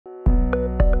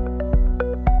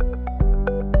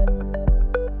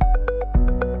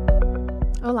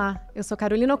Olá, eu sou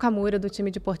Carolina Okamura, do time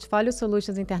de Portfólio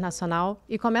Solutions Internacional,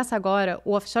 e começa agora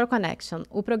o Offshore Connection,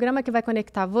 o programa que vai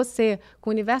conectar você com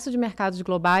o universo de mercados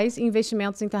globais e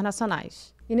investimentos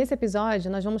internacionais. E nesse episódio,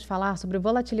 nós vamos falar sobre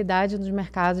volatilidade nos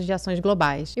mercados de ações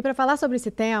globais. E para falar sobre esse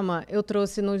tema, eu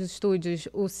trouxe nos estúdios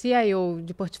o CIO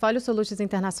de Portfólio Solutions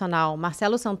Internacional,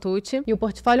 Marcelo Santucci, e o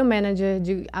Portfólio Manager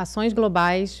de Ações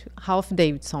Globais,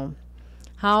 Davidson.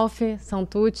 Ralph,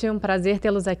 Santucci, um prazer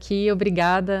tê-los aqui.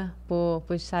 Obrigada por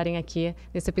estarem aqui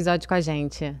nesse episódio com a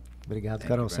gente. Obrigado,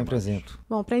 Carol. Sempre exemplo.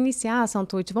 Bom, para iniciar,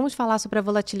 Santucci, vamos falar sobre a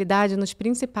volatilidade nos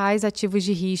principais ativos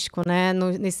de risco, né,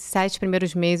 nesses 7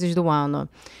 primeiros meses do ano.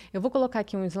 Eu vou colocar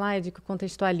aqui um slide que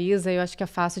contextualiza, eu acho que é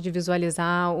fácil de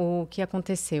visualizar o que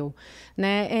aconteceu.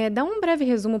 Né? Dá um breve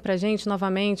resumo para a gente,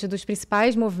 novamente, dos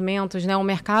principais movimentos. Né? O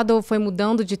mercado foi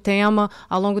mudando de tema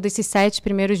ao longo desses 7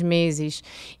 primeiros meses,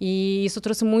 e isso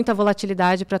trouxe muita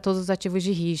volatilidade para todos os ativos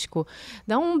de risco.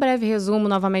 Dá um breve resumo,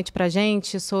 novamente, para a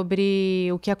gente sobre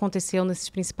o que aconteceu nesses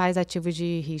principais ativos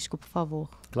de risco, por favor.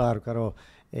 Claro, Carol.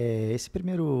 Esse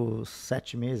primeiro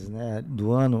 7 meses, né,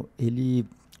 do ano, ele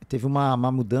teve uma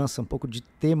mudança um pouco de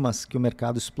temas que o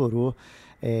mercado explorou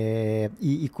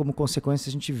e como consequência,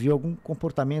 a gente viu algum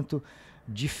comportamento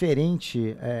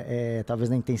diferente, talvez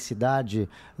na intensidade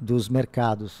dos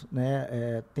mercados.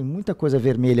 Né? Tem muita coisa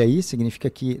vermelha aí, significa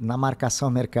que na marcação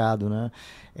ao mercado, né,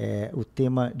 o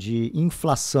tema de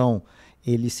inflação,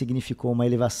 ele significou uma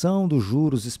elevação dos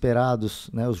juros esperados,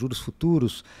 né, os juros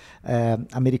futuros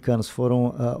americanos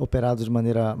foram operados de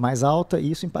maneira mais alta,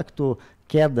 e isso impactou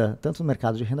queda tanto no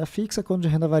mercado de renda fixa quanto de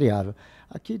renda variável.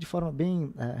 Aqui, de forma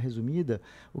bem resumida,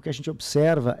 o que a gente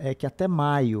observa é que até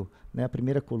maio, né, a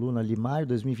primeira coluna ali, maio de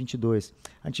 2022,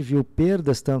 a gente viu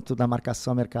perdas tanto da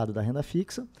marcação ao mercado da renda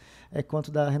fixa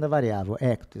quanto da renda variável,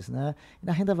 equities. Né? E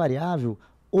na renda variável,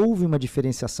 houve uma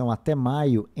diferenciação até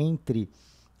maio entre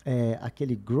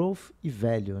aquele growth e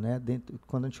value. Né?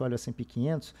 Quando a gente olha o S&P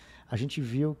 500, a gente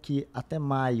viu que até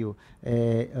maio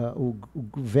o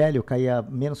value caía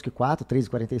menos que 4,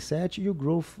 3,47, e o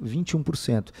growth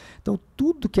 21%. Então,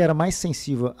 tudo que era mais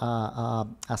sensível à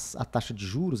taxa de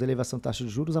juros, a elevação da taxa de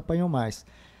juros, apanhou mais.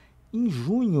 Em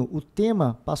junho, o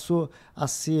tema passou a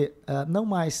ser não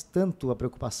mais tanto a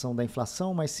preocupação da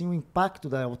inflação, mas sim o impacto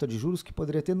da alta de juros que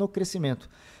poderia ter no crescimento.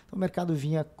 Então, o mercado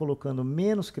vinha colocando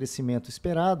menos crescimento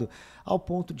esperado, ao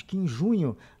ponto de que em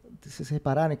junho, se vocês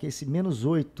repararem que esse menos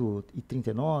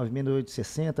 8,39, menos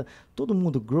 8,60, todo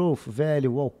mundo, growth,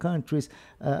 value, all countries,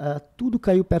 tudo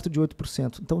caiu perto de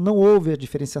 8%. Então, não houve a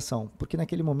diferenciação, porque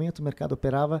naquele momento o mercado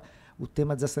operava o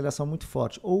tema de desaceleração muito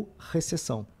forte, ou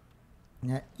recessão.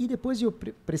 E depois de eu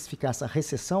precificar essa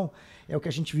recessão, é o que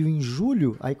a gente viu em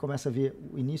julho, aí começa a ver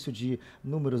o início de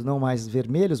números não mais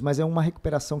vermelhos, mas é uma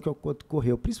recuperação que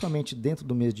ocorreu, principalmente dentro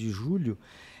do mês de julho,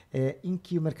 em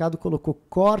que o mercado colocou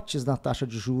cortes na taxa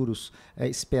de juros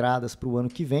esperadas para o ano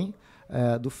que vem,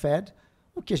 do Fed,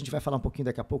 o que a gente vai falar um pouquinho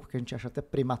daqui a pouco, que a gente acha até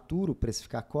prematuro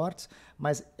precificar cortes,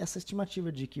 mas essa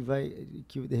estimativa de que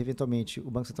eventualmente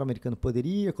o Banco Central americano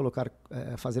poderia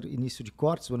fazer início de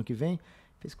cortes no ano que vem,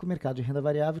 fez que o mercado de renda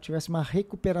variável tivesse uma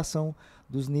recuperação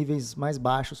dos níveis mais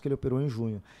baixos que ele operou em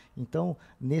junho. Então,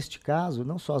 neste caso,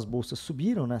 não só as bolsas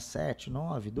subiram, né, 7,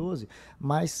 9, 12,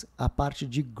 mas a parte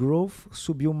de growth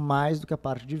subiu mais do que a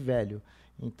parte de value.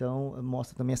 Então,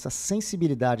 mostra também essa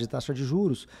sensibilidade de taxa de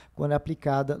juros quando é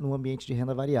aplicada no ambiente de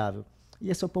renda variável.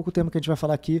 E esse é um pouco o tema que a gente vai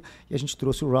falar aqui, e a gente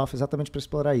trouxe o Ralph exatamente para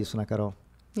explorar isso, né, Carol?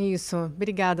 Isso,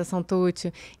 obrigada,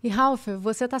 Santucci. E, Ralph,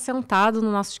 você está sentado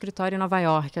no nosso escritório em Nova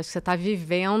York. Acho que você está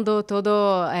vivendo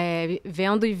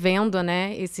vendo,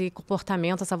 né, esse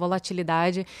comportamento, essa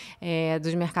volatilidade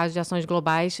dos mercados de ações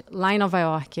globais lá em Nova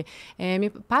York. Me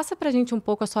passa para a gente um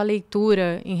pouco a sua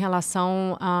leitura em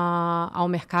relação ao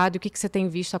mercado e o que você tem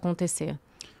visto acontecer.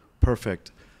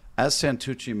 Perfect. As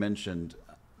Santucci mentioned,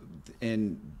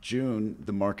 in June,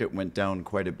 the market went down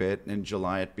quite a bit. In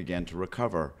July, it began to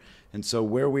recover. And so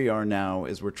where we are now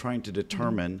is we're trying to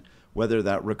determine whether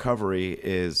that recovery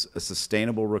is a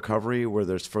sustainable recovery where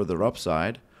there's further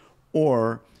upside,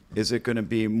 or is it going to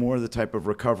be more the type of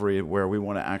recovery where we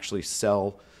want to actually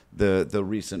sell the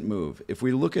recent move. If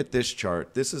we look at this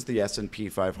chart, this is the S&P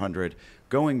 500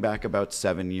 going back about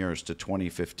 7 years to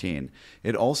 2015.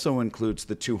 It also includes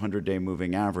the 200-day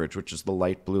moving average, which is the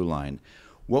light blue line.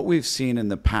 What we've seen in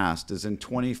the past is in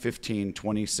 2015,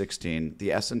 2016,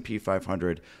 the S&P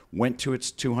 500 went to its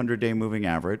 200-day moving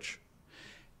average,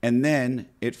 and then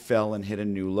it fell and hit a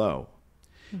new low.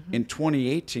 Mm-hmm. In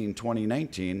 2018,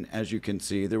 2019, as you can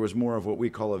see, there was more of what we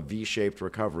call a V-shaped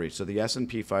recovery. So the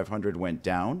S&P 500 went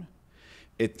down.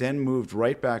 It then moved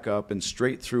right back up and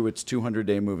straight through its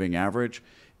 200-day moving average.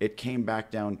 It came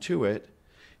back down to it,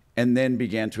 and then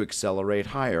began to accelerate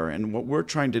higher. And what we're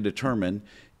trying to determine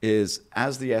is,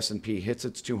 as the S&P hits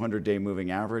its 200-day moving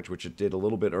average, which it did a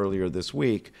little bit earlier this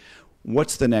week,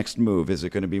 what's the next move? Is it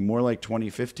going to be more like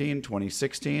 2015,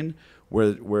 2016,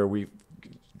 where we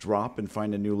drop and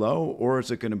find a new low, or is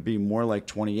it going to be more like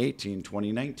 2018,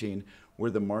 2019,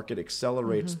 where the market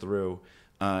accelerates through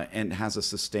and has a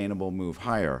sustainable move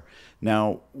higher?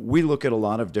 Now, we look at a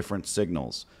lot of different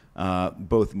signals,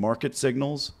 both market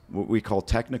signals, what we call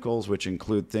technicals, which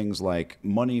include things like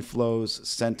money flows,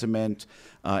 sentiment,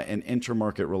 and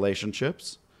intermarket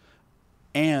relationships.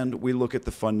 And we look at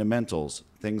the fundamentals,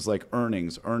 things like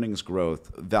earnings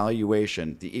growth,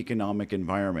 valuation, the economic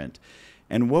environment.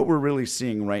 And what we're really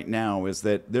seeing right now is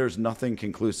that there's nothing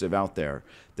conclusive out there.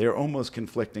 They're almost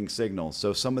conflicting signals.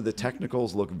 So some of the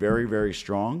technicals look very, very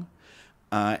strong,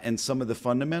 and some of the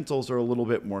fundamentals are a little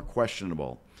bit more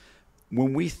questionable.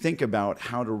 When we think about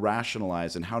how to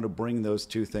rationalize and how to bring those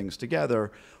two things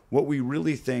together, what we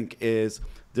really think is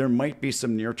there might be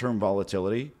some near-term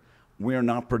volatility. We are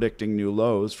not predicting new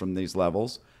lows from these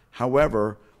levels.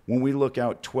 However, when we look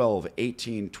out 12,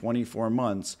 18, 24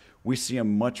 months, we see a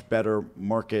much better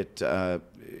market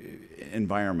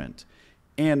environment.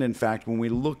 And in fact, when we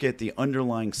look at the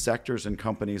underlying sectors and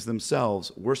companies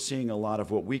themselves, we're seeing a lot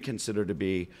of what we consider to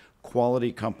be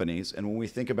quality companies. And when we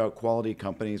think about quality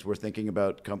companies, we're thinking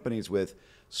about companies with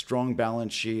strong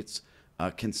balance sheets,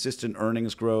 consistent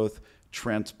earnings growth,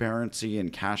 transparency in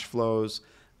cash flows,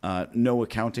 no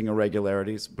accounting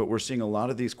irregularities. But we're seeing a lot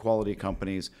of these quality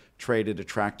companies trade at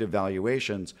attractive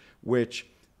valuations, which,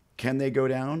 can they go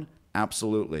down?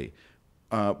 Absolutely.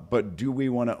 But do we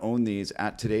want to own these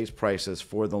at today's prices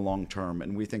for the long term?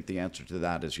 And we think the answer to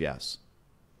that is yes.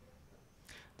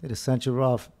 Interessante,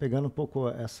 Ralph. Pegando pouco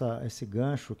esse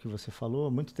gancho que você falou,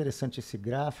 muito interessante esse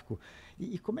gráfico.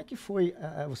 E como é que foi,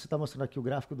 você está mostrando aqui o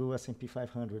gráfico do S&P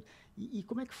 500, e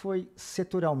como é que foi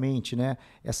setorialmente, né,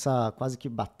 essa quase que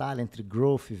batalha entre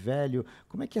growth e value?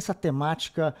 Como é que essa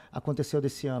temática aconteceu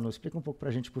desse ano? Explica um pouco para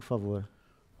a gente, por favor.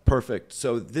 Perfect.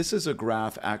 So this is a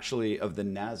graph actually of the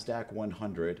NASDAQ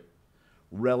 100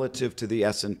 relative to the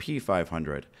S&P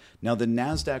 500. Now, the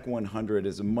NASDAQ 100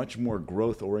 is a much more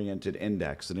growth-oriented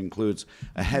index. It includes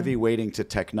a heavy weighting to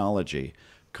technology,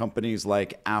 companies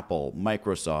like Apple,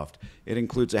 Microsoft. It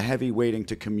includes a heavy weighting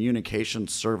to communication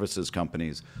services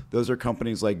companies. Those are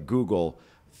companies like Google,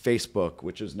 Facebook,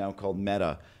 which is now called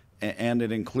Meta, and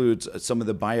it includes some of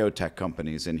the biotech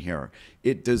companies in here.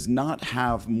 It does not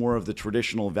have more of the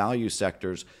traditional value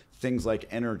sectors, things like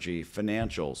energy,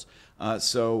 financials.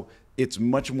 So it's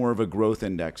much more of a growth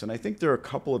index. And I think there are a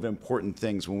couple of important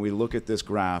things when we look at this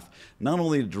graph, not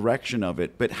only the direction of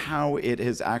it, but how it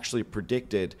has actually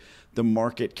predicted the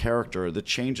market character, the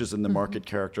changes in the market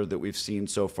character that we've seen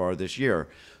so far this year.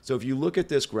 So if you look at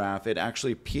this graph, it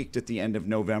actually peaked at the end of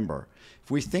November. If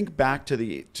we think back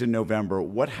to November,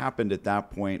 what happened at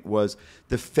that point was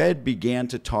the Fed began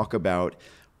to talk about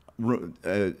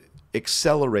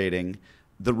accelerating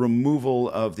the removal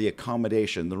of the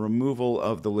accommodation, the removal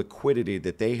of the liquidity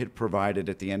that they had provided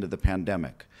at the end of the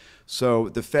pandemic. So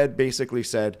the Fed basically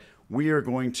said, we are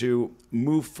going to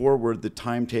move forward the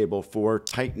timetable for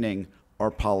tightening our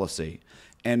policy.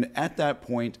 And at that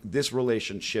point, this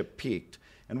relationship peaked.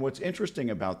 And what's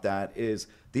interesting about that is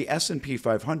the S&P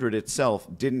 500 itself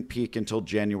didn't peak until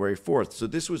January 4th. So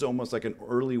this was almost like an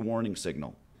early warning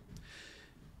signal.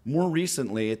 More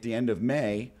recently, at the end of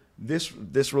May,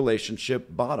 this relationship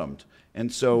bottomed.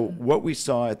 And so what we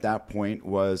saw at that point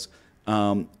was,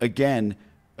 again,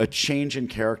 a change in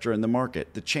character in the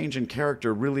market. The change in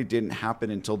character really didn't happen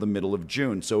until the middle of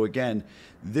June. So again,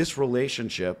 this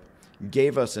relationship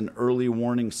gave us an early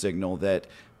warning signal that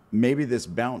maybe this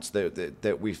bounce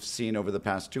that we've seen over the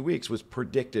past 2 weeks was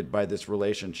predicted by this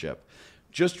relationship.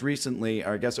 Just recently,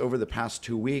 or I guess over the past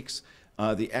 2 weeks,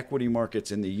 the equity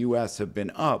markets in the US have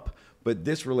been up, but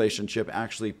this relationship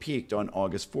actually peaked on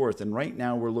August 4th. And right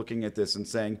now we're looking at this and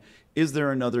saying, is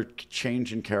there another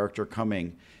change in character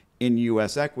coming in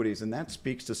US equities? And that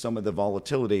speaks to some of the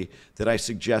volatility that I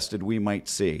suggested we might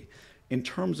see. In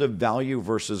terms of value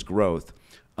versus growth,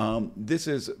 this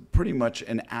is pretty much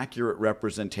an accurate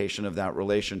representation of that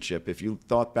relationship. If you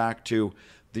thought back to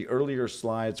the earlier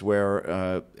slides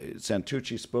where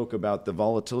Santucci spoke about the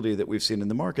volatility that we've seen in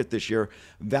the market this year,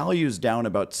 value is down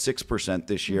about 6%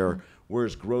 this year,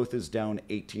 whereas growth is down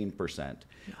 18%.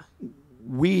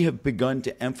 We have begun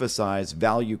to emphasize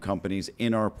value companies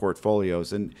in our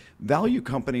portfolios, and value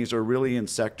companies are really in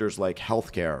sectors like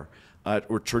healthcare,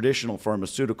 or traditional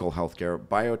pharmaceutical healthcare.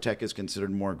 Biotech is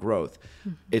considered more growth.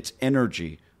 It's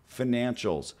energy,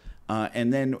 financials,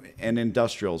 and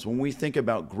industrials. When we think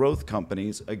about growth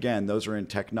companies, again, those are in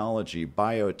technology,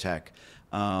 biotech,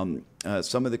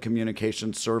 some of the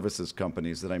communication services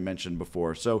companies that I mentioned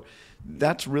before. So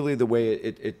that's really the way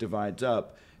it divides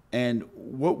up. And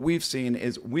what we've seen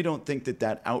is we don't think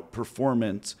that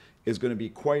outperformance is going to be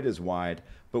quite as wide,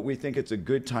 but we think it's a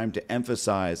good time to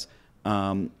emphasize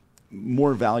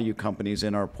more value companies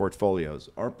in our portfolios.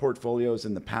 Our portfolios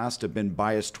in the past have been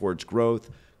biased towards growth.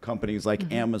 Companies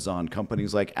like Amazon,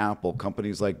 companies like Apple,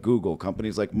 companies like Google,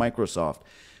 companies like Microsoft.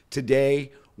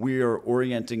 Today, we are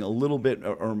orienting a little bit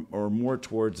or more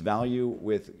towards value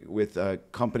with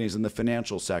companies in the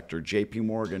financial sector, JP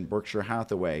Morgan, Berkshire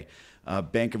Hathaway,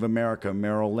 Bank of America,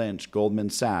 Merrill Lynch,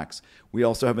 Goldman Sachs. We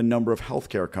also have a number of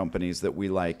healthcare companies that we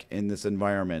like in this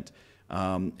environment,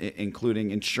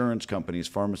 including insurance companies,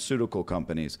 pharmaceutical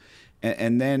companies.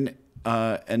 And then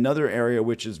another area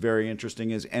which is very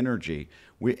interesting is energy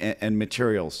and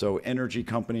materials. So energy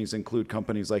companies include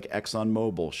companies like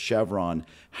ExxonMobil, Chevron,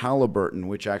 Halliburton,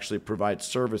 which actually provides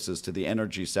services to the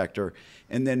energy sector,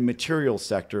 and then materials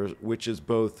sector, which is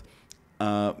both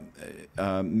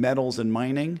metals and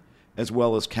mining, as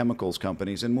well as chemicals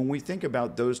companies. And when we think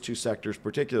about those two sectors,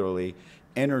 particularly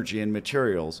energy and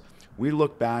materials, we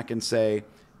look back and say,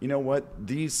 you know what,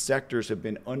 these sectors have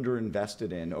been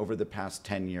underinvested in over the past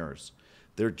 10 years.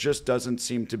 There just doesn't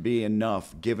seem to be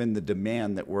enough given the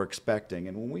demand that we're expecting.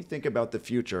 And when we think about the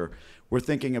future, we're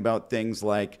thinking about things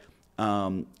like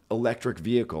electric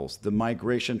vehicles, the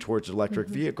migration towards electric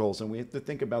vehicles, and we have to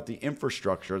think about the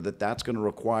infrastructure that's going to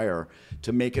require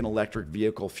to make an electric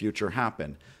vehicle future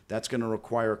happen. That's going to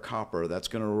require copper. That's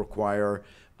going to require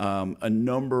a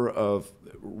number of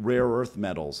rare earth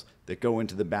metals that go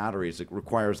into the batteries. It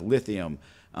requires lithium.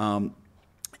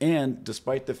 And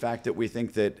despite the fact that we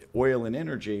think that oil and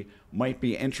energy might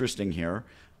be interesting here,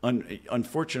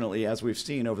 unfortunately, as we've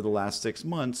seen over the last 6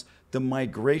 months, the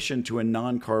migration to a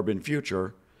non-carbon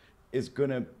future is going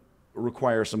to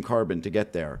require some carbon to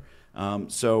get there.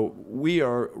 So we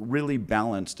are really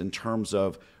balanced in terms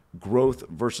of growth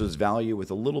versus value,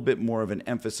 with a little bit more of an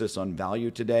emphasis on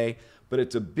value today, but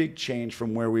it's a big change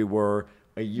from where we were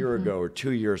a year ago or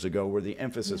 2 years ago, where the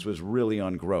emphasis was really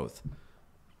on growth.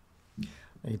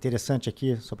 É interessante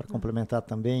aqui, só para complementar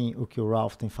também o que o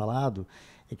Ralph tem falado,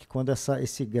 é que quando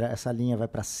essa linha vai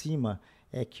para cima,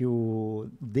 é que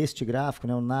deste gráfico,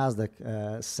 né, o Nasdaq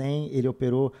 100, ele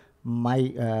operou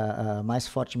mais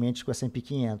fortemente com o S&P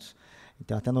 500.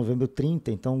 Então, até novembro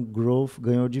 30, então, o Growth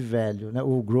ganhou de velho, né?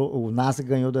 O Nasdaq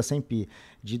ganhou do S&P.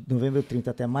 De novembro 30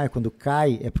 até maio, quando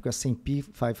cai, é porque o S&P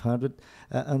 500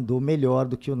 andou melhor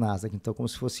do que o Nasdaq. Então, como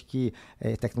se fosse que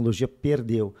a tecnologia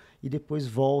perdeu. E depois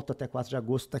volta até 4 de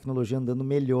agosto, tecnologia andando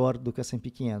melhor do que o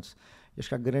S&P 500. E acho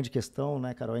que a grande questão,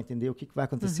 né, Carol, é entender o que vai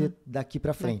acontecer daqui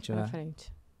para frente. Daqui para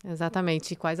frente.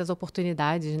 Exatamente, e quais as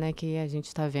oportunidades, né, que a gente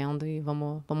está vendo, e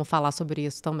vamos falar sobre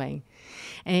isso também.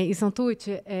 E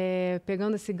Santucci,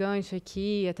 pegando esse gancho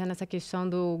aqui, até nessa questão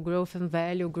do growth and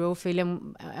value, o growth ele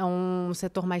é um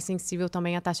setor mais sensível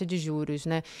também à taxa de juros,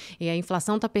 né? E a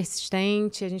inflação está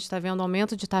persistente, a gente está vendo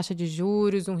aumento de taxa de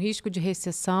juros, um risco de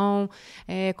recessão.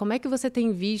 Como é que você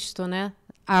tem visto, né,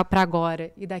 para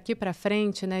agora e daqui para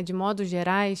frente, né, de modos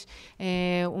gerais,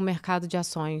 o mercado de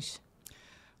ações?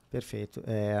 Perfeito.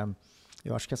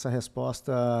 Eu acho que essa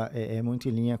resposta é muito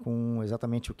em linha com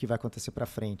exatamente o que vai acontecer para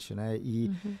frente, né? E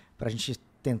para a gente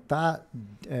tentar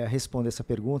responder essa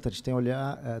pergunta, a gente tem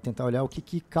tentar olhar o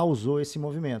que causou esse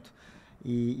movimento.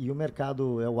 E o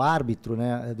mercado é o árbitro,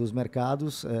 né, dos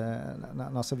mercados, na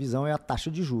nossa visão, é a taxa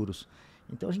de juros.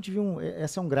 Então, a gente viu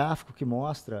esse é um gráfico que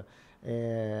mostra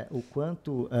o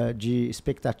quanto de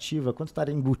expectativa, quanto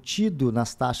está embutido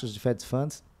nas taxas de Fed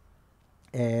Funds,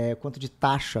 quanto de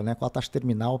taxa, né, qual a taxa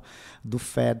terminal do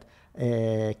Fed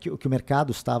que o mercado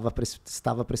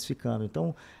estava precificando.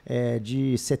 Então,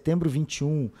 de setembro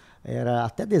 21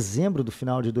 até dezembro do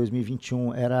final de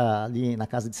 2021 era ali na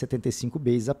casa de 75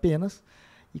 bases apenas.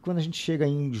 E quando a gente chega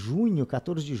em junho,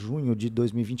 14 de junho de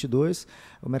 2022,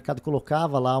 o mercado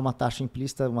colocava lá uma taxa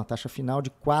implícita, uma taxa final de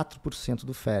 4%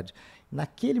 do Fed.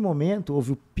 Naquele momento,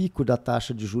 houve o pico da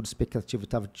taxa de juros, expectativa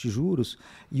de juros,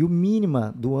 e o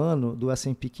mínima do ano do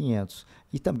S&P 500,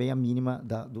 e também a mínima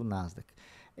do Nasdaq.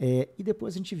 E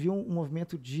depois a gente viu um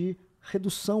movimento de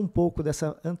redução um pouco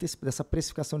dessa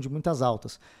precificação de muitas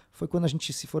altas. Foi quando a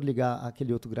gente, se for ligar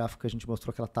aquele outro gráfico que a gente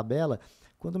mostrou, aquela tabela,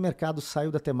 quando o mercado saiu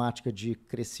da temática de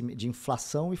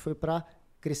inflação e foi para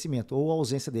crescimento, ou a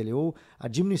ausência dele, ou a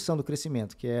diminuição do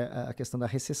crescimento, que é a questão da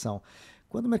recessão.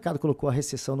 Quando o mercado colocou a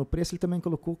recessão no preço, ele também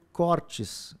colocou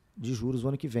cortes de juros no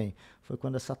ano que vem. Foi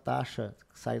quando essa taxa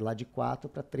sai lá de 4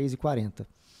 para 3,40.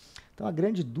 Então, a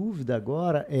grande dúvida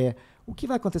agora é o que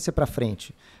vai acontecer para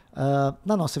frente.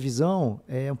 Na nossa visão,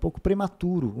 é um pouco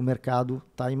prematuro o mercado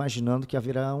estar imaginando que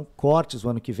haverão cortes o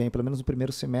ano que vem, pelo menos no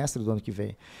primeiro semestre do ano que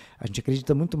vem. A gente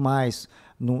acredita muito mais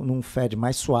num Fed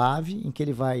mais suave, em que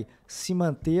ele vai se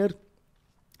manter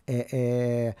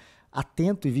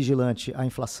atento e vigilante à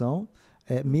inflação,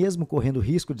 mesmo correndo o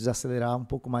risco de desacelerar um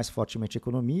pouco mais fortemente a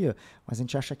economia, mas a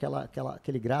gente acha que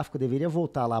aquele gráfico deveria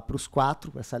voltar lá para os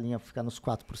 4%, essa linha ficar nos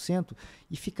 4%,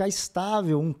 e ficar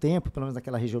estável um tempo, pelo menos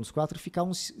naquela região dos 4%, e ficar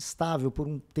estável por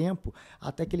um tempo,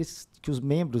 até que os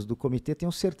membros do comitê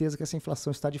tenham certeza que essa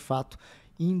inflação está de fato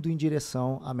indo em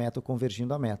direção à meta ou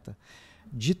convergindo à meta.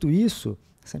 Dito isso,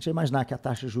 se a gente imaginar que a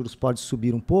taxa de juros pode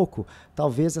subir um pouco,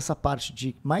 talvez essa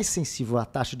parte mais sensível à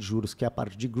taxa de juros, que é a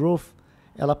parte de growth,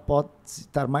 ela pode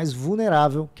estar mais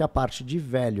vulnerável que a parte de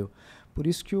velho. Por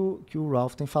isso que o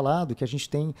Ralph tem falado que a gente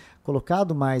tem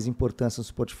colocado mais importância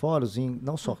nos portfólios em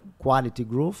não só quality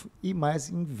growth e mais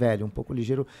em velho, um pouco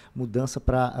ligeiro mudança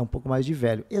para um pouco mais de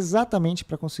velho, exatamente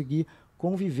para conseguir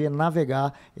conviver,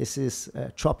 navegar esses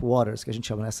chop waters, que a gente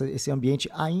chama, né? Esse ambiente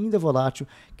ainda volátil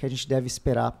que a gente deve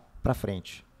esperar para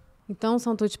frente. Então,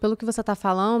 Santucci, pelo que você está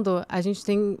falando, a gente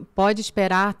pode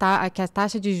esperar que a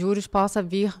taxa de juros possa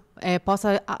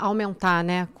aumentar,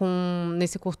 né,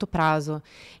 nesse curto prazo.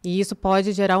 E isso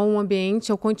pode gerar um ambiente,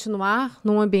 ou continuar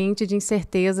num ambiente de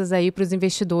incertezas aí para os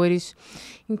investidores.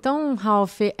 Então,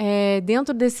 Ralph,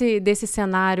 dentro desse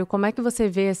cenário, como é que você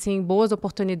vê assim, boas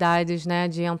oportunidades, né,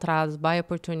 de entradas, buy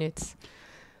opportunities?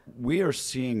 We are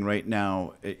seeing right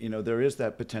now, there is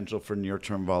that potential for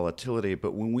near-term volatility,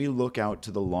 but when we look out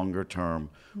to the longer term,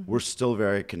 we're still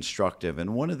very constructive.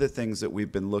 And one of the things that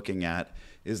we've been looking at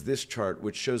is this chart,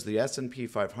 which shows the S&P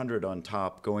 500 on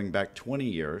top going back 20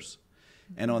 years,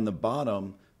 and on the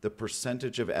bottom, the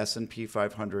percentage of S&P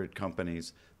 500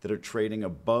 companies that are trading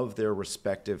above their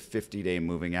respective 50-day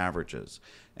moving averages.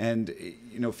 And,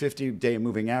 50-day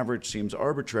moving average seems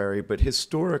arbitrary, but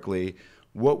historically,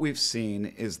 what we've seen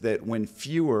is that when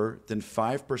fewer than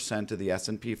 5% of the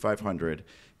S&P 500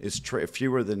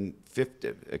 fewer than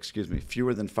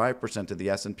 5% of the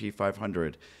S&P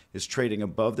 500 is trading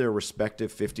above their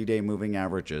respective 50-day moving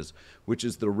averages, which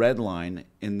is the red line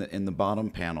in the bottom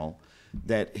panel,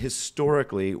 that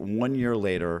historically 1 year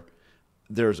later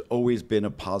there's always been a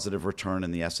positive return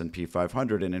in the S&P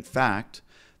 500, and in fact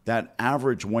that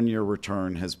average 1 year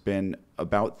return has been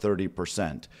about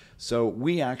 30%. So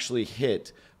we actually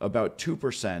hit about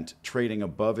 2% trading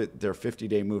above their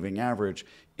 50-day moving average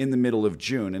in the middle of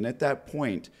June. And at that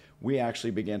point, we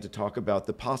actually began to talk about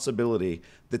the possibility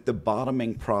that the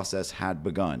bottoming process had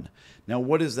begun. Now,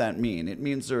 what does that mean? It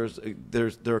means there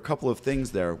are a couple of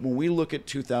things there. When we look at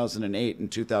 2008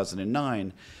 and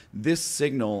 2009, this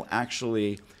signal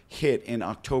actually hit in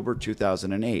October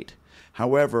 2008.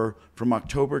 However, from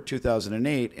October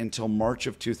 2008 until March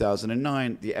of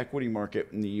 2009, the equity market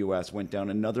in the U.S. went down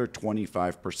another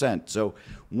 25%. So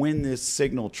when this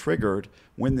signal triggered,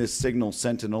 when this signal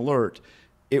sent an alert,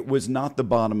 it was not the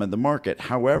bottom of the market.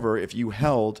 However, if you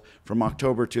held from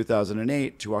October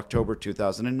 2008 to October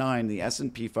 2009, the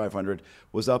S&P 500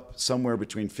 was up somewhere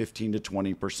between 15 to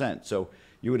 20%. So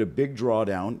you had a big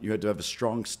drawdown, you had to have a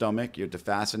strong stomach, you had to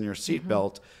fasten your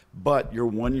seatbelt, but your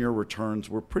 1 year returns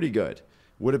were pretty good.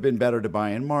 Would have been better to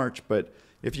buy in March, but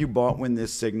if you bought when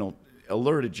this signal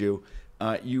alerted you,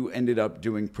 you ended up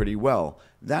doing pretty well.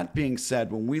 That being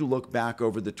said, when we look back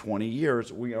over the 20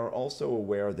 years, we are also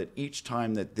aware that each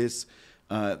time that this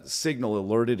signal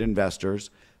alerted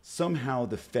investors, somehow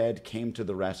the Fed came to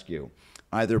the rescue,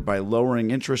 either by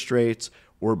lowering interest rates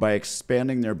or by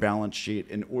expanding their balance sheet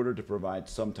in order to provide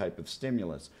some type of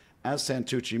stimulus. As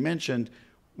Santucci mentioned,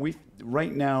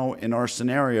 right now in our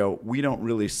scenario, we don't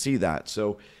really see that.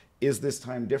 So is this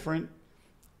time different?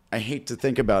 I hate to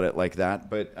think about it like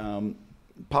that, but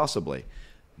possibly.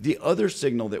 The other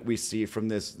signal that we see from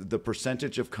this, the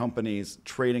percentage of companies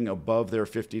trading above their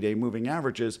 50-day moving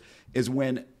averages, is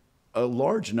when a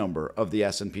large number of the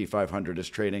S&P 500 is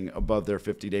trading above their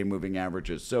 50-day moving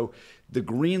averages. So the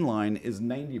green line is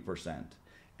 90%.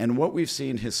 And what we've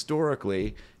seen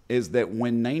historically is that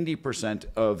when 90%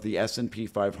 of the S&P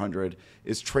 500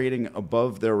 is trading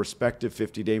above their respective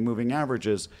 50-day moving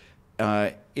averages,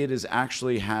 it has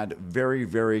actually had very,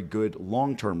 very good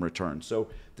long-term returns. So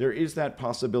there is that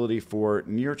possibility for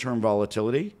near-term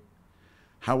volatility.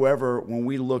 However, when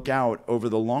we look out over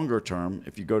the longer term,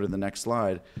 if you go to the next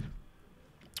slide,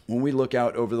 when we look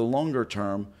out over the longer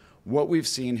term, what we've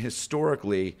seen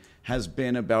historically has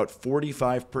been about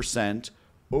 45%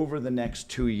 over the next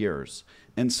 2 years.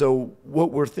 And so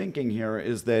what we're thinking here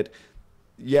is that,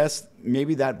 yes,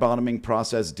 maybe that bottoming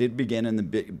process did begin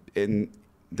in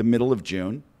the middle of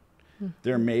June.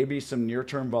 There may be some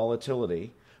near-term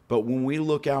volatility, but when we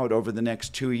look out over the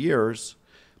next 2 years,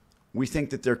 we think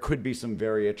that there could be some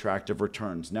very attractive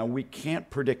returns. Now, we can't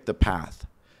predict the path.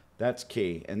 That's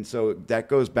key. And so that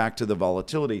goes back to the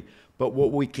volatility. But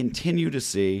what we continue to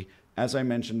see, as I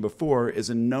mentioned before, is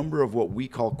a number of what we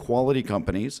call quality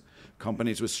companies,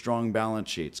 companies with strong balance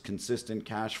sheets, consistent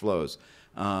cash flows,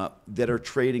 that are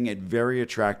trading at very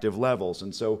attractive levels.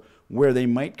 And so where they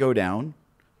might go down,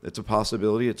 it's a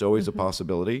possibility. It's always a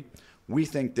possibility. We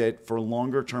think that for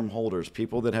longer-term holders,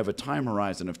 people that have a time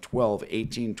horizon of 12,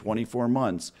 18, 24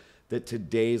 months, that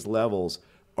today's levels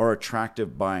are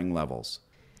attractive buying levels.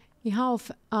 E,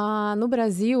 Ralph, no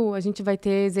Brasil, a gente vai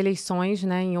ter as eleições,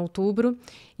 né, em outubro,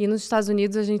 e nos Estados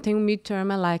Unidos a gente tem um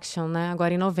midterm election, né,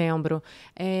 agora em novembro.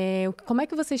 Como é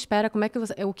que você espera,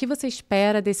 o que você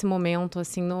espera desse momento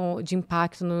assim, de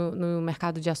impacto no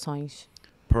mercado de ações?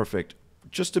 Perfect.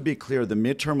 Just to be clear, the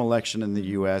midterm election in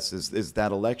the U.S. is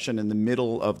that election in the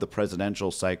middle of the presidential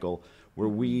cycle where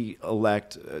we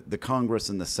elect the Congress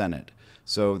and the Senate.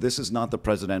 So this is not the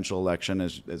presidential election,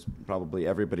 as probably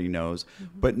everybody knows.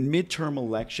 But midterm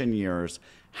election years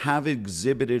have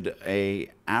exhibited a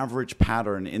average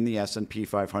pattern in the S&P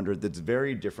 500 that's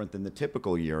very different than the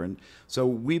typical year. And so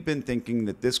we've been thinking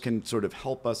that this can sort of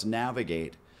help us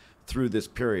navigate through this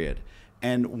period.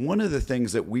 And one of the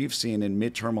things that we've seen in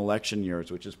midterm election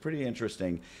years, which is pretty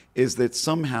interesting, is that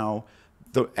somehow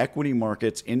the equity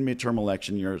markets in midterm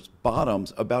election years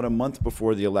bottoms about a month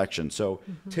before the election. So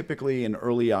typically in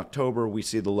early October, we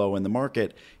see the low in the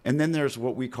market. And then there's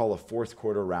what we call a fourth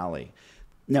quarter rally.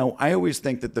 Now, I always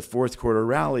think that the fourth quarter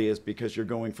rally is because you're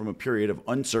going from a period of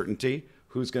uncertainty.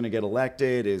 Who's going to get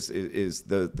elected? Is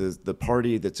the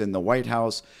party that's in the White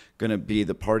House going to be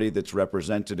the party that's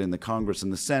represented in the Congress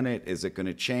and the Senate? Is it going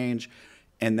to change?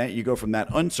 And that you go from that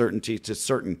uncertainty to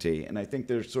certainty. And I think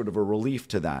there's sort of a relief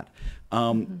to that.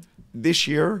 This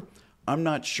year, I'm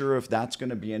not sure if that's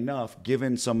going to be enough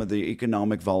given some of the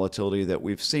economic volatility that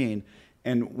we've seen.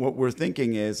 And what we're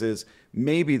thinking is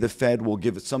maybe the Fed will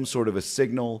give some sort of a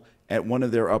signal at one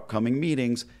of their upcoming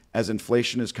meetings as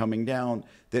inflation is coming down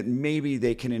that maybe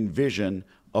they can envision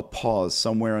a pause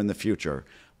somewhere in the future.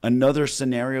 Another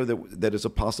scenario that is a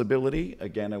possibility,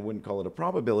 again, I wouldn't call it a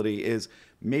probability, is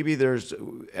maybe there's,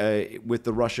 with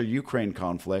the Russia-Ukraine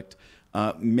conflict,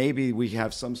 maybe we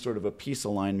have some sort of a peace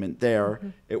alignment there,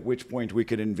 at which point we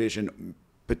could envision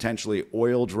potentially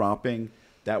oil dropping.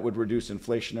 That would reduce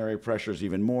inflationary pressures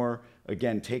even more.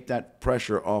 Again, take that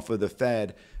pressure off of the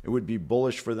Fed. It would be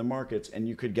bullish for the markets, and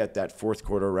you could get that fourth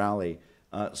quarter rally.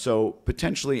 So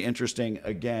potentially interesting.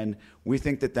 Again, we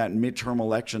think that midterm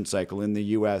election cycle in the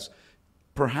U.S.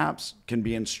 perhaps can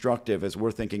be instructive as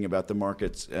we're thinking about the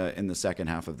markets in the second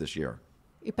half of this year.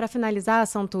 E para finalizar,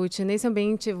 Santucci, nesse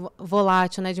ambiente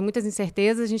volátil, né, de muitas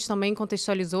incertezas, a gente também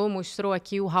contextualizou, mostrou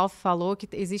aqui, o Ralph falou que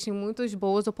existem muitas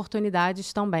boas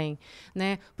oportunidades também,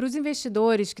 né? Para os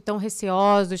investidores que estão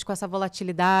receosos com essa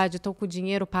volatilidade, estão com o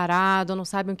dinheiro parado, não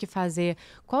sabem o que fazer,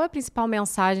 qual é a principal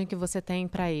mensagem que você tem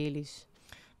para eles?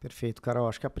 Perfeito, Carol.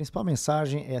 Acho que a principal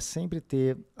mensagem é sempre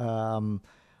ter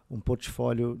um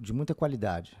portfólio de muita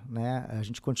qualidade, né? A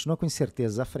gente continua com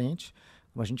incertezas à frente.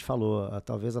 Como a gente falou,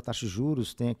 talvez a taxa de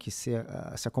juros tenha que se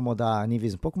acomodar a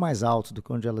níveis um pouco mais altos do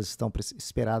que onde elas estão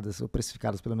esperadas ou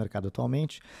precificadas pelo mercado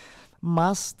atualmente,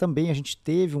 mas também a gente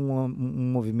teve um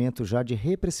movimento já de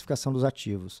reprecificação dos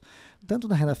ativos, tanto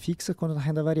na renda fixa quanto na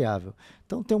renda variável.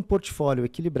 Então, ter um portfólio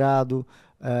equilibrado,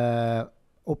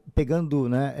 pegando,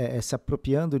 né, se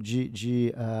apropriando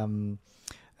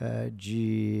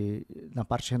na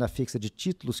parte de renda fixa, de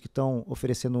títulos que estão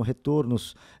oferecendo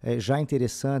retornos já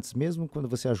interessantes, mesmo quando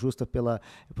você ajusta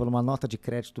por uma nota de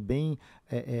crédito bem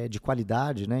de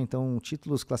qualidade, né? Então,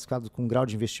 títulos classificados com grau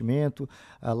de investimento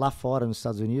lá fora, nos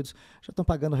Estados Unidos, já estão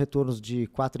pagando retornos de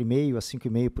 4,5% a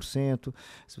 5,5%.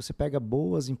 Se você pega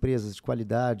boas empresas de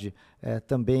qualidade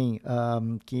também,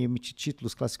 que emitem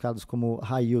títulos classificados como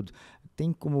high yield,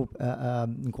 tem como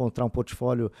encontrar um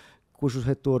portfólio cujo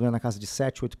retorno é na casa de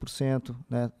 7%, 8%,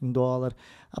 né, em dólar.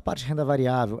 A parte de renda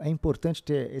variável, é importante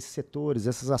ter esses setores,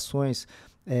 essas ações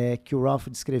que o Ralph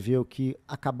descreveu, que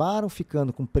acabaram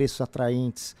ficando com preços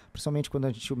atraentes, principalmente quando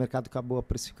o mercado acabou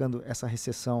precificando essa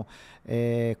recessão,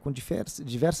 com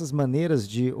diversas maneiras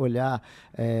de olhar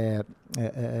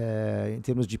em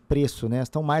termos de preço, né,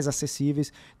 estão mais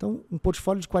acessíveis. Então, um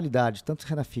portfólio de qualidade, tanto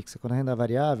renda fixa quanto renda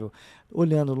variável,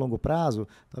 olhando no longo prazo,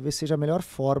 talvez seja a melhor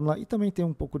fórmula, e também tem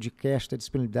um pouco de cash, da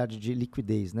disponibilidade de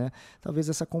liquidez, né? Talvez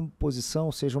essa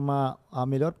composição seja a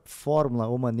melhor fórmula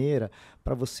ou maneira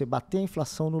para você bater a inflação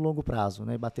inflação no longo prazo,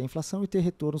 né? Bater a inflação e ter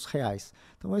retornos reais.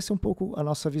 Então, essa é um pouco a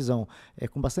nossa visão.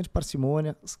 Com bastante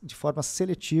parcimônia, de forma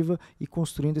seletiva e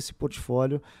construindo esse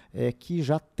portfólio que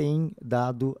já tem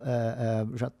dado,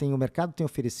 o mercado tem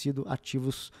oferecido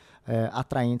ativos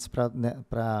atraentes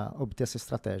para obter essa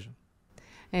estratégia.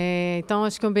 Então,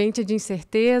 acho que é um ambiente de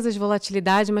incertezas,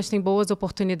 volatilidade, mas tem boas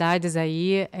oportunidades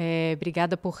aí.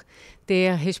 Obrigada por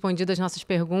ter respondido as nossas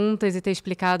perguntas e ter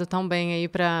explicado tão bem aí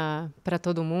para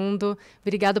todo mundo.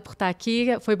 Obrigada por estar aqui.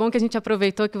 Foi bom que a gente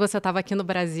aproveitou que você estava aqui no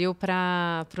Brasil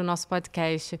para o nosso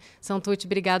podcast. Santucci,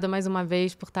 obrigada mais uma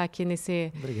vez por estar aqui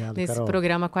nesse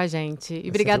programa com a gente. E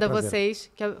obrigada a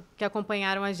vocês que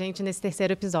acompanharam a gente nesse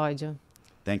terceiro episódio.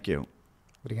 Thank you.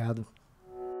 Obrigado.